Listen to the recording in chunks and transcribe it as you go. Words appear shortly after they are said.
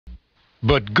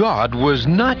But God was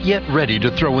not yet ready to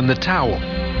throw in the towel.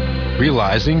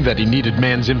 Realizing that he needed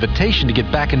man's invitation to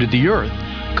get back into the earth,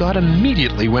 God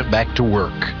immediately went back to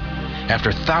work.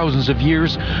 After thousands of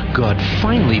years, God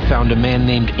finally found a man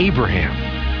named Abraham,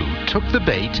 who took the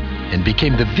bait and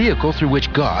became the vehicle through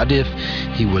which God, if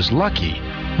he was lucky,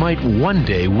 might one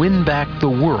day win back the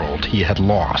world he had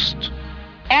lost.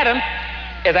 Adam,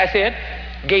 as I said,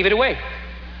 gave it away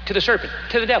to the serpent,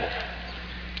 to the devil.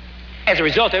 As a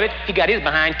result of it, he got his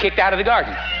behind kicked out of the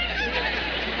garden.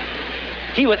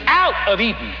 He was out of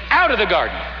Eden, out of the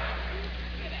garden,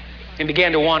 and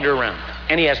began to wander around.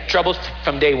 And he has troubles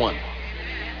from day one.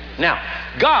 Now,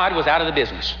 God was out of the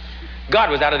business.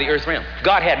 God was out of the earth realm.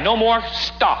 God had no more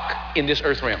stock in this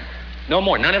earth realm. No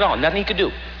more, none at all, nothing he could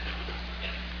do.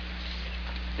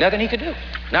 Nothing he could do.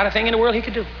 Not a thing in the world he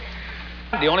could do.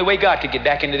 The only way God could get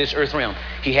back into this earth realm,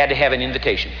 he had to have an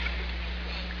invitation.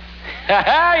 He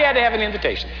had to have an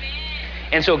invitation.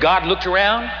 And so God looked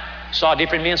around, saw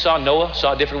different men, saw Noah,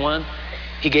 saw a different one.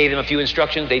 He gave them a few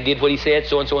instructions. They did what he said,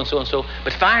 so and so and so and so.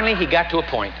 But finally, he got to a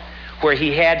point where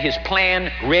he had his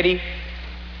plan ready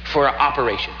for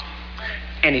operation.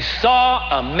 And he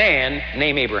saw a man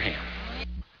named Abraham.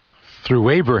 Through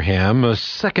Abraham, a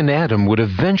second Adam would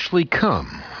eventually come,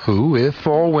 who, if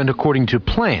all went according to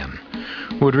plan,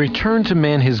 would return to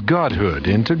man his godhood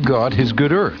and to God his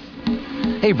good earth.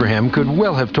 Abraham could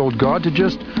well have told God to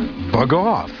just bug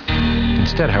off.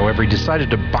 Instead, however, he decided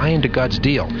to buy into God's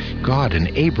deal. God and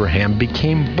Abraham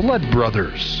became blood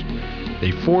brothers.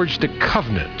 They forged a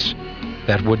covenant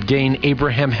that would gain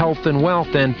Abraham health and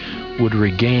wealth and would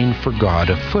regain for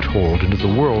God a foothold into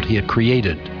the world he had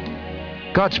created.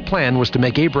 God's plan was to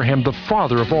make Abraham the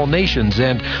father of all nations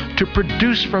and to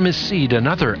produce from his seed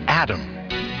another Adam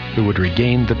who would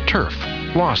regain the turf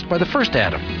lost by the first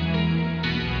Adam.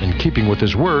 In keeping with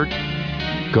his word,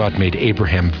 God made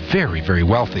Abraham very, very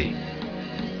wealthy.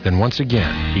 Then once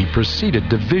again, he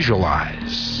proceeded to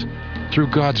visualize.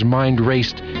 Through God's mind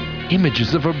raced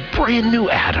images of a brand new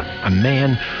Adam, a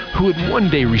man who would one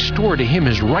day restore to him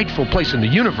his rightful place in the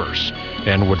universe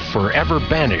and would forever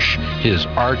banish his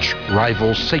arch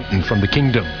rival Satan from the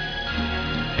kingdom.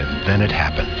 And then it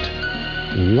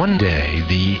happened. One day,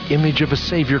 the image of a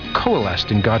Savior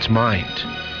coalesced in God's mind.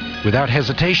 Without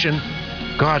hesitation,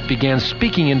 God began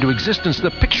speaking into existence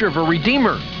the picture of a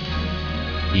Redeemer.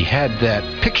 He had that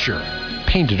picture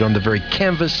painted on the very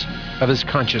canvas of his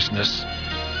consciousness.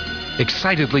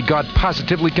 Excitedly, God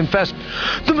positively confessed,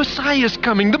 "The Messiah is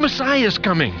coming! The Messiah is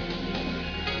coming!"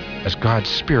 As God's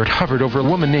Spirit hovered over a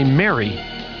woman named Mary,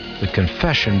 the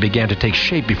confession began to take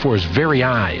shape before his very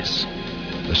eyes.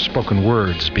 The spoken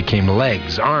words became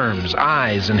legs, arms,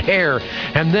 eyes, and hair,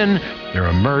 and then there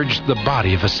emerged the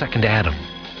body of a second Adam.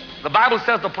 The Bible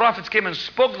says the prophets came and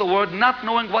spoke the word not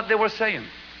knowing what they were saying.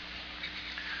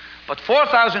 But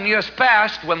 4,000 years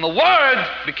passed when the Word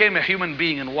became a human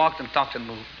being and walked and talked and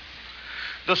moved.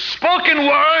 The spoken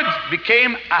word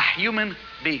became a human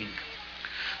being.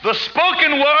 The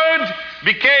spoken word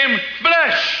became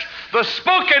flesh. The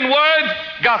spoken word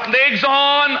got legs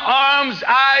on, arms,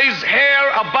 eyes, hair,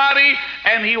 a body,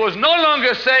 and he was no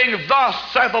longer saying, "Thus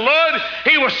saith the Lord."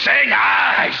 He was saying,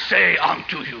 "I say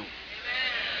unto you."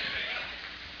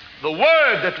 The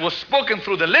word that was spoken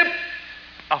through the lip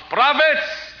of prophets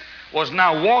was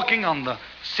now walking on the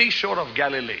seashore of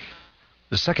Galilee.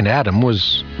 The second Adam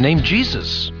was named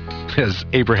Jesus. As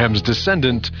Abraham's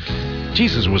descendant,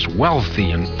 Jesus was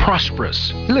wealthy and prosperous.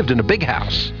 He lived in a big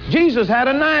house. Jesus had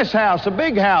a nice house, a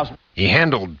big house. He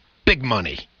handled big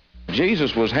money.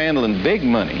 Jesus was handling big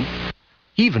money.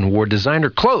 He even wore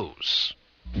designer clothes.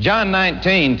 John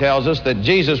 19 tells us that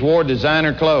Jesus wore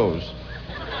designer clothes.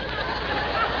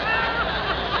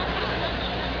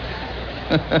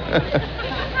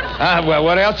 Well,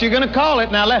 what else are you going to call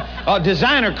it? Now,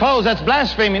 designer clothes, that's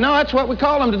blasphemy. No, that's what we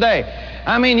call them today.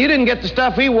 I mean, you didn't get the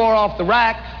stuff he wore off the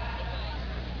rack.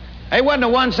 It wasn't a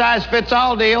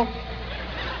one-size-fits-all deal.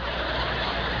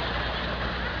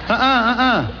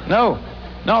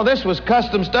 No, this was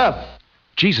custom stuff.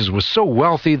 Jesus was so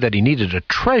wealthy that he needed a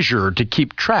treasurer to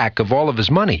keep track of all of his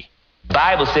money. The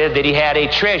Bible says that he had a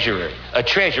treasurer, a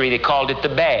treasury. They called it the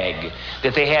bag.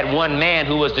 That they had one man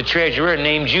who was the treasurer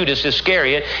named Judas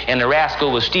Iscariot, and the rascal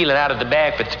was stealing out of the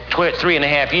bag for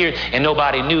 3.5 years, and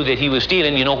nobody knew that he was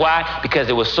stealing. You know why? Because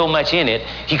there was so much in it,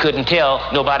 he couldn't tell.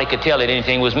 Nobody could tell that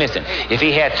anything was missing. If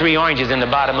he had 3 oranges in the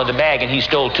bottom of the bag and he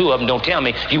stole 2 of them, don't tell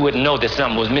me, you wouldn't know that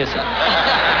something was missing.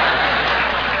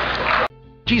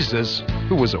 Jesus,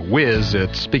 who was a whiz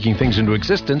at speaking things into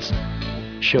existence,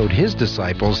 showed his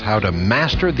disciples how to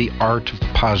master the art of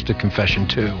positive confession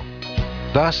too.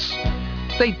 Thus,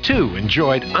 they too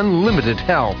enjoyed unlimited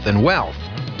health and wealth.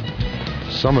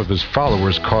 Some of his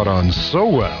followers caught on so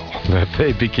well that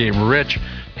they became rich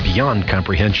beyond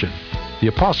comprehension. The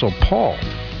Apostle Paul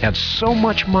had so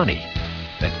much money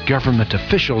that government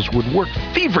officials would work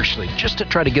feverishly just to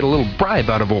try to get a little bribe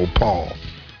out of old Paul.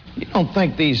 You don't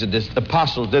think these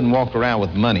apostles didn't walk around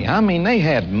with money? I mean, they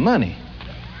had money.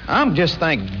 I'm just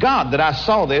thank God that I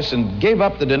saw this and gave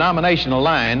up the denominational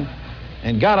line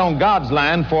and got on God's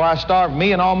line before I starved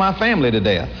me and all my family to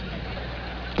death.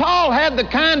 Paul had the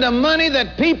kind of money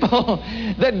that people,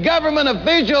 that government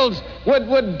officials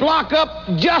would block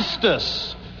up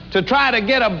justice to try to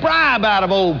get a bribe out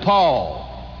of old Paul.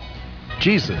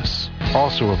 Jesus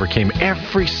also overcame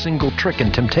every single trick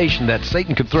and temptation that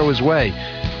Satan could throw his way,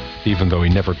 even though he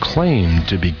never claimed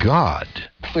to be God.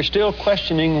 We're still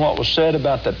questioning what was said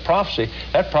about that prophecy.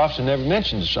 That prophecy never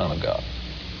mentioned the Son of God.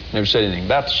 Never said anything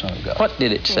about the Son of God. What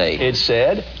did it say? It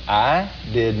said, I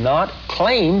did not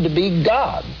claim to be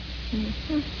God.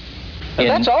 And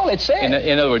that's all it said.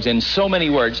 In other words, in so many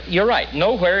words, you're right.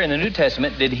 Nowhere in the New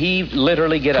Testament did he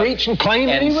literally get up Preach and claim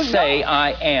that he was say, God.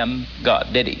 I am God,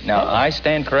 did he? Now, I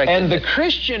stand corrected. And the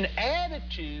Christian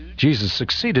attitude... Jesus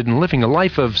succeeded in living a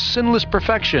life of sinless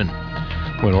perfection.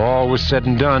 When all was said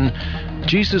and done,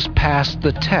 Jesus passed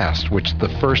the test which the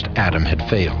first Adam had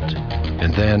failed.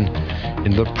 And then,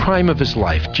 in the prime of his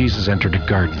life, Jesus entered a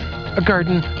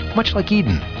garden much like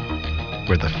Eden,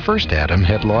 where the first Adam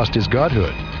had lost his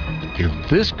godhood. In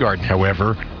this garden,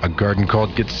 however, a garden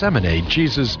called Gethsemane,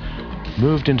 Jesus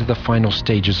moved into the final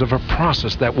stages of a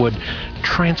process that would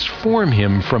transform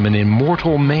him from an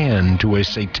immortal man to a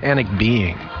satanic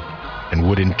being, and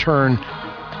would in turn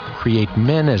create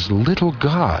men as little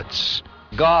gods.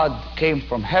 God came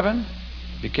from heaven,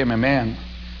 became a man,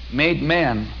 made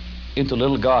man into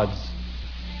little gods,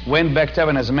 went back to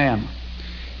heaven as a man.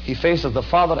 He faces the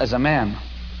Father as a man.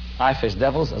 I face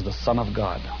devils as the Son of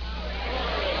God.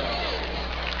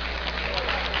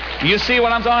 You see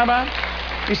what I'm talking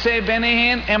about? You say, Benny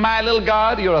Hinn, am I a little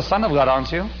God? You're a son of God,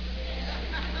 aren't you?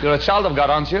 You're a child of God,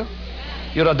 aren't you?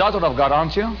 You're a daughter of God,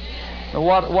 aren't you?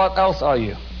 What else are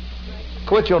you?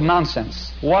 Quit your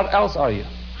nonsense. What else are you?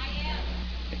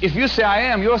 If you say I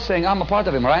am, you're saying I'm a part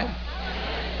of him, right?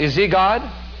 Is he God?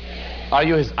 Are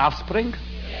you his offspring?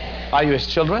 Are you his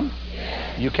children?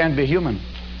 You can't be human.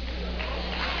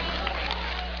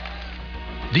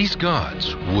 These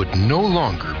gods would no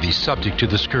longer be subject to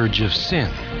the scourge of sin,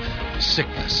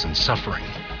 sickness, and suffering.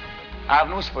 I have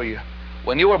news for you.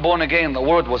 When you were born again, the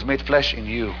Word was made flesh in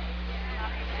you.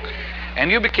 And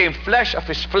you became flesh of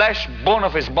his flesh, bone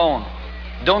of his bone.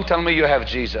 Don't tell me you have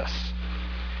Jesus.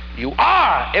 You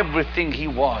are everything he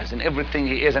was and everything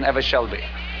he is and ever shall be.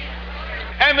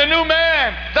 And the new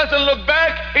man doesn't look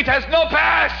back. It has no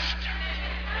past.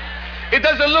 It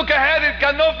doesn't look ahead. It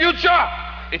got no future.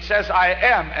 It says, I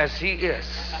am as he is.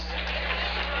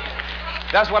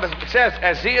 That's what it says.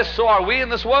 As he is, so are we in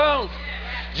this world.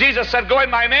 Jesus said, go in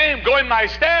my name, go in my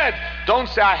stead. Don't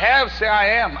say I have, say I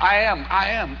am. I am, I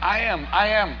am, I am, I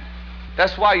am.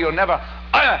 That's why you'll never,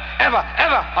 ever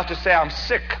have to say I'm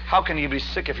sick. How can you be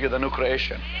sick if you're the new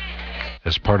creation?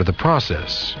 As part of the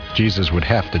process, Jesus would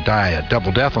have to die a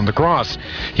double death on the cross.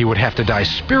 He would have to die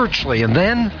spiritually, and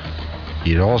then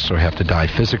he'd also have to die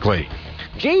physically.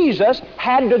 Jesus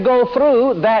had to go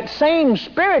through that same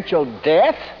spiritual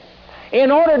death in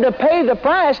order to pay the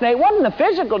price. Now, it wasn't the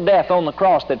physical death on the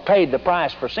cross that paid the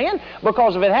price for sin,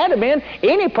 because if it had been,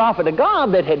 any prophet of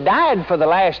God that had died for the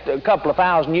last couple of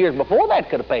thousand years before that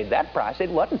could have paid that price.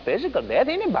 It wasn't physical death.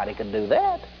 Anybody could do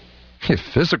that. If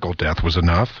physical death was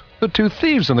enough, the two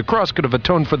thieves on the cross could have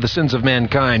atoned for the sins of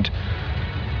mankind.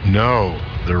 No,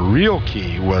 the real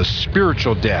key was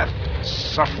spiritual death,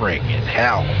 suffering in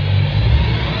hell.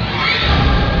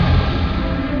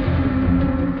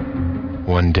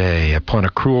 One day, upon a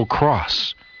cruel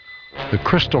cross, the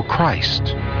crystal Christ,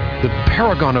 the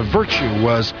paragon of virtue,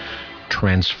 was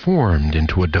transformed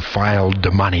into a defiled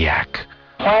demoniac.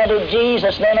 Why did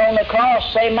Jesus then on the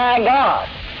cross say, my God?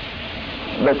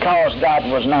 Because God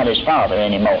was not his Father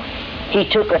anymore. He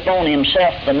took upon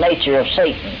himself the nature of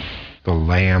Satan. The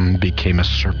Lamb became a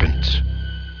serpent.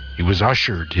 He was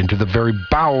ushered into the very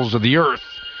bowels of the earth.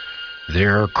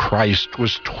 There Christ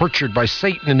was tortured by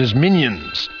Satan and his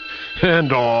minions,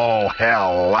 and all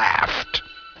hell laughed.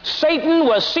 Satan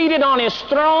was seated on his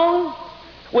throne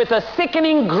with a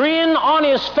thickening grin on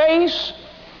his face,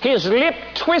 his lip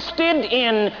twisted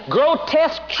in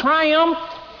grotesque triumph,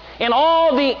 and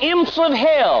all the imps of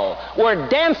hell were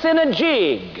dancing a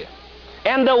jig.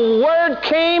 And the word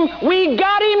came, we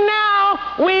got him now.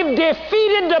 we've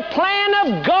defeated the plan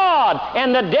of God.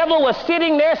 And the devil was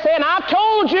sitting there saying, I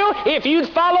told you, if you'd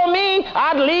follow me,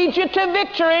 I'd lead you to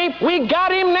victory. We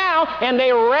got him now. And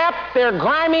they wrapped their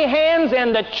grimy hands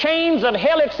and the chains of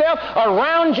hell itself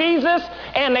around Jesus,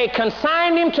 and they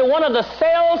consigned him to one of the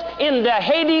cells in the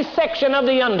Hades section of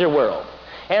the underworld.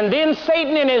 And then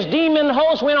Satan and his demon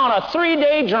host went on a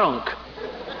 3-day drunk.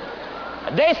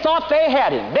 They thought they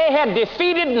had him. They had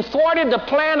defeated and thwarted the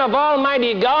plan of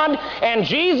Almighty God, and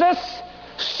Jesus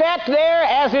sat there,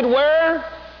 as it were,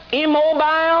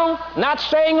 immobile, not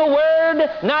saying a word,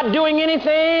 not doing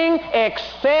anything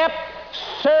except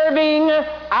serving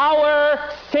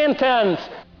our sentence.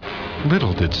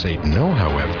 Little did Satan know,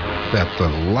 however, that the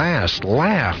last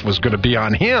laugh was going to be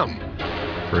on him.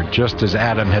 For just as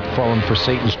Adam had fallen for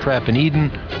Satan's trap in Eden,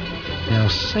 now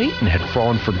Satan had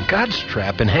fallen for God's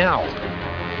trap in hell.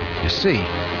 You see,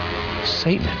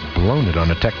 Satan had blown it on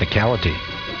a technicality.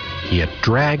 He had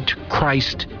dragged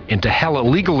Christ into hell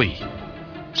illegally.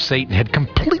 Satan had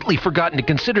completely forgotten to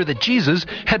consider that Jesus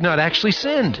had not actually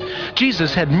sinned.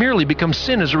 Jesus had merely become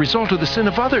sin as a result of the sin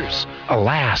of others.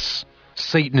 Alas,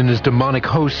 Satan and his demonic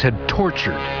hosts had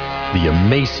tortured the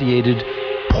emaciated,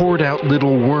 poured-out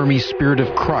little wormy spirit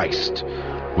of Christ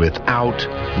without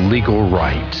legal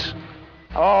right.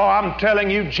 Oh, I'm telling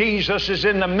you, Jesus is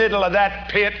in the middle of that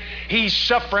pit. He's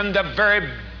suffering the very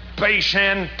base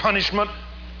end punishment.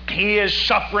 He is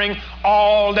suffering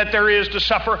all that there is to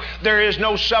suffer. There is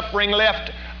no suffering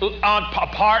left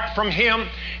apart from him.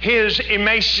 His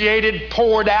emaciated,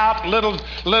 poured out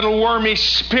little wormy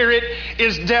spirit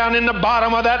is down in the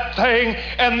bottom of that thing,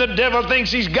 and the devil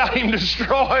thinks he's got him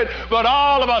destroyed. But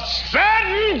all of a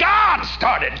sudden, God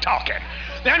started talking.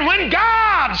 Then when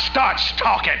God starts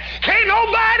talking, can't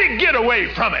nobody get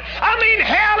away from it. I mean,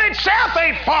 hell itself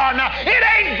ain't far enough. It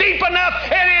ain't deep enough,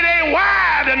 and it ain't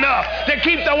wide enough to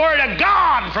keep the Word of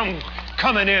God from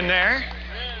coming in there.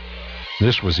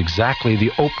 This was exactly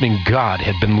the opening God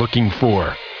had been looking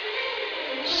for.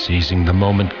 Seizing the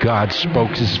moment God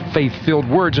spoke his faith-filled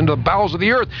words into the bowels of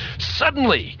the earth,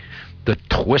 suddenly the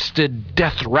twisted,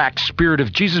 death-racked spirit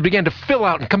of Jesus began to fill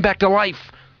out and come back to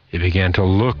life. It began to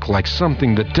look like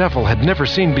something the devil had never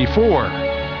seen before.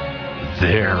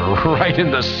 There, right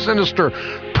in the sinister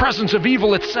presence of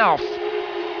evil itself,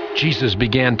 Jesus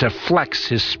began to flex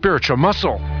his spiritual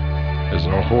muscle. As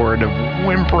a horde of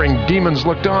whimpering demons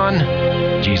looked on,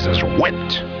 Jesus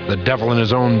whipped the devil in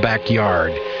his own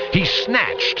backyard. He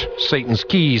snatched Satan's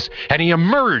keys, and he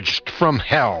emerged from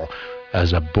hell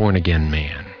as a born-again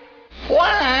man.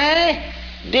 Why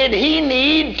did he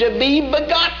need to be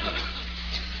begotten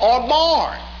or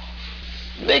born?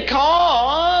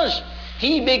 Because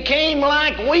he became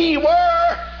like we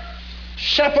were,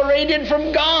 separated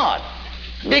from God.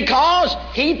 Because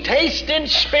he tasted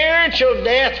spiritual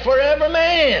death for every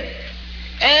man.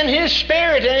 And his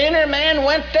spirit and inner man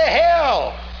went to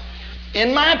hell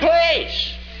in my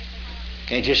place.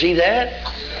 Can't you see that?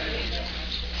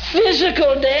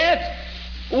 Physical death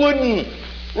wouldn't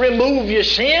remove your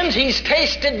sins. He's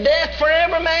tasted death for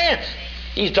every man.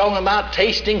 He's talking about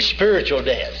tasting spiritual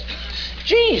death.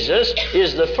 Jesus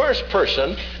is the first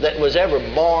person that was ever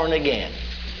born again.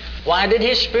 Why did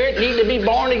his spirit need to be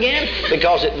born again?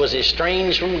 Because it was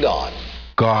estranged from God.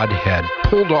 God had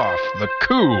pulled off the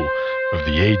coup of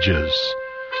the ages.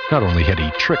 Not only had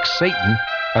he tricked Satan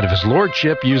out of his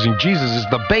lordship using Jesus as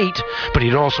the bait, but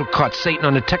he'd also caught Satan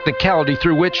on a technicality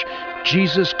through which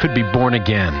Jesus could be born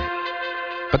again.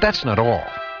 But that's not all.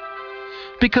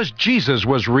 Because Jesus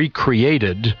was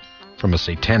recreated from a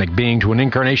satanic being to an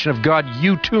incarnation of God,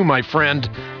 you too, my friend,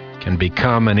 can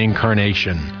become an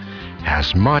incarnation.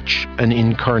 As much an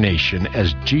incarnation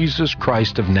as Jesus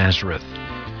Christ of Nazareth.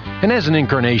 And as an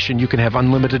incarnation, you can have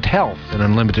unlimited health and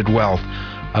unlimited wealth.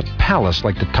 A palace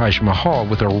like the Taj Mahal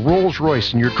with a Rolls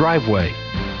Royce in your driveway.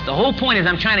 The whole point is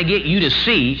I'm trying to get you to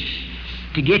see,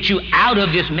 to get you out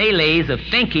of this malaise of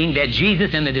thinking that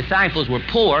Jesus and the disciples were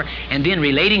poor, and then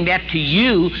relating that to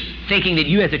you, thinking that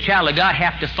you as a child of God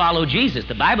have to follow Jesus.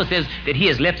 The Bible says that he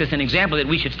has left us an example that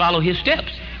we should follow his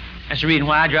steps. That's the reason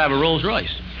why I drive a Rolls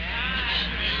Royce.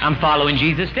 I'm following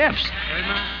Jesus' steps.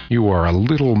 You are a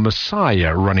little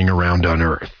Messiah running around on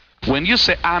earth. When you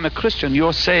say, I'm a Christian,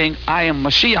 you're saying, I am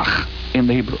Mashiach in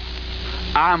the Hebrew.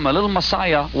 I'm a little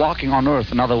Messiah walking on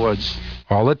earth, in other words.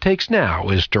 All it takes now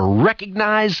is to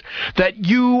recognize that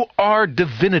you are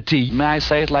divinity. May I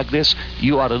say it like this?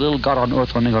 You are a little God on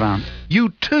earth running around. You,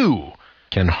 too,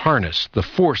 can harness the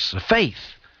force of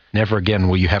faith. Never again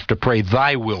will you have to pray,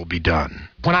 thy will be done.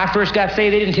 When I first got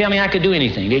saved, they didn't tell me I could do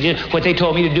anything. What they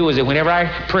told me to do is that whenever I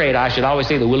prayed, I should always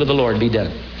say, the will of the Lord be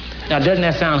done. Now, doesn't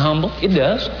that sound humble? It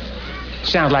does.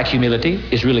 Sounds like humility.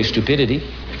 It's really stupidity.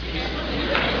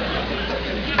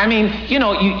 I mean, you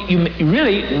know, you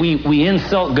really, we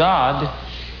insult God.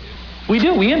 We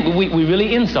do. We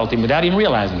really insult Him without even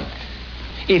realizing it.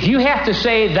 If you have to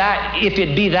say that, if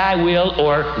it be thy will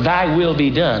or thy will be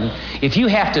done, if you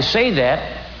have to say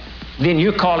that, then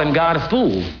you're calling God a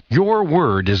fool. Your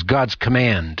word is God's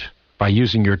command. By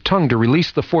using your tongue to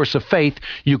release the force of faith,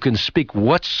 you can speak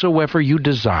whatsoever you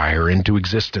desire into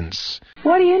existence.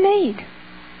 What do you need?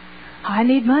 I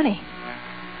need money.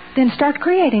 Then start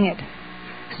creating it.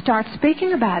 Start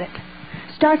speaking about it.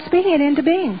 Start speaking it into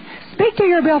being. Speak to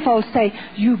your billfold. Say,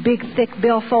 you big, thick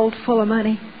billfold full of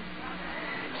money.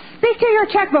 Speak to your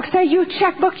checkbook. Say, you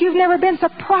checkbook, you've never been so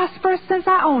prosperous since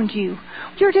I owned you.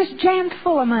 You're just jammed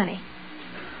full of money.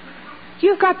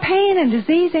 You've got pain and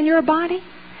disease in your body.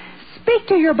 Speak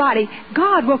to your body.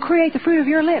 God will create the fruit of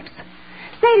your lips.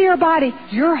 Say to your body,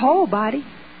 your whole body,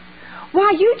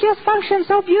 why, you just function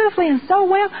so beautifully and so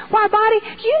well. Why, body,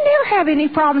 you never have any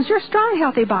problems. You're a strong,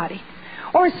 healthy body.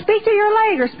 Or speak to your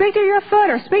leg, or speak to your foot,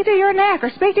 or speak to your neck, or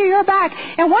speak to your back.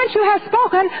 And once you have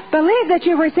spoken, believe that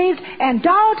you've received, and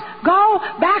don't go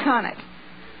back on it.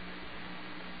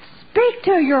 Speak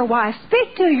to your wife,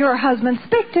 speak to your husband,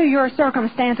 speak to your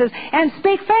circumstances, and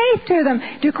speak faith to them,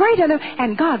 decree to them,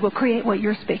 and God will create what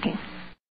you're speaking.